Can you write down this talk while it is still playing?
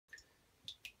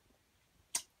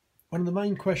One of the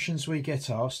main questions we get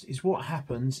asked is what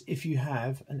happens if you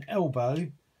have an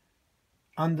elbow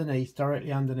underneath,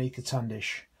 directly underneath the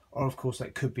tundish, or of course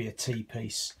that could be a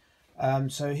T-piece.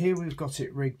 So here we've got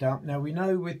it rigged up. Now we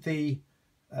know with the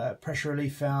pressure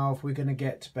relief valve we're going to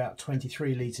get about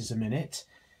 23 litres a minute.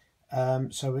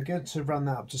 So we're going to run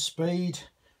that up to speed.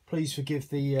 Please forgive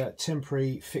the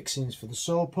temporary fixings for the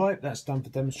soil pipe, that's done for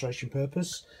demonstration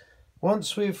purpose.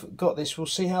 Once we've got this, we'll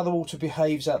see how the water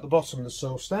behaves at the bottom of the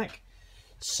soil stack.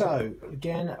 So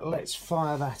again, let's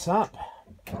fire that up.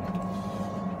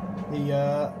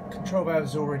 The control valve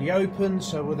is already open,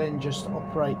 so we'll then just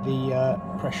operate the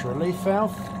pressure relief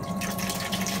valve. Put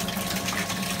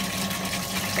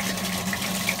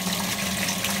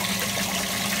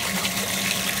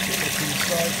this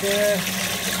inside there.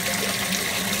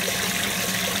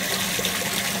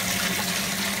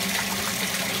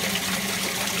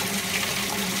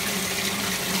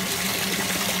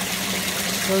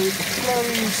 So the flow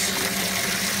is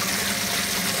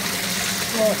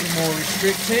slightly more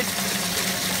restricted.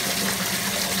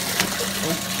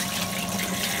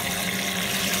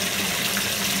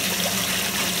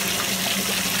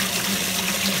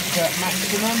 About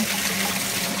maximum.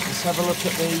 Let's have a look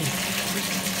at the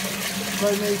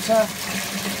flow meter.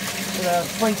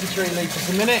 23 litres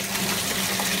a minute.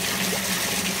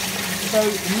 So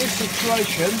in this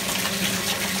situation,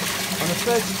 on a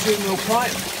 32mm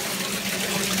pipe,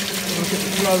 look at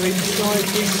the flow inside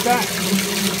the stack,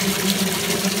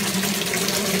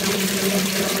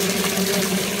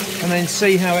 and then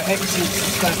see how it exits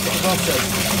the stack at the bottom.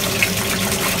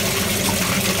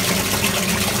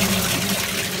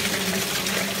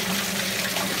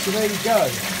 So there you go.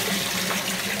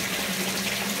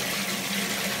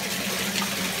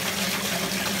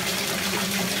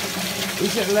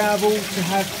 Is it allowable to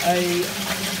have a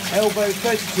elbow,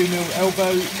 32mm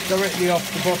elbow, directly off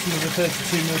the bottom of the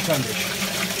 32mm tundish?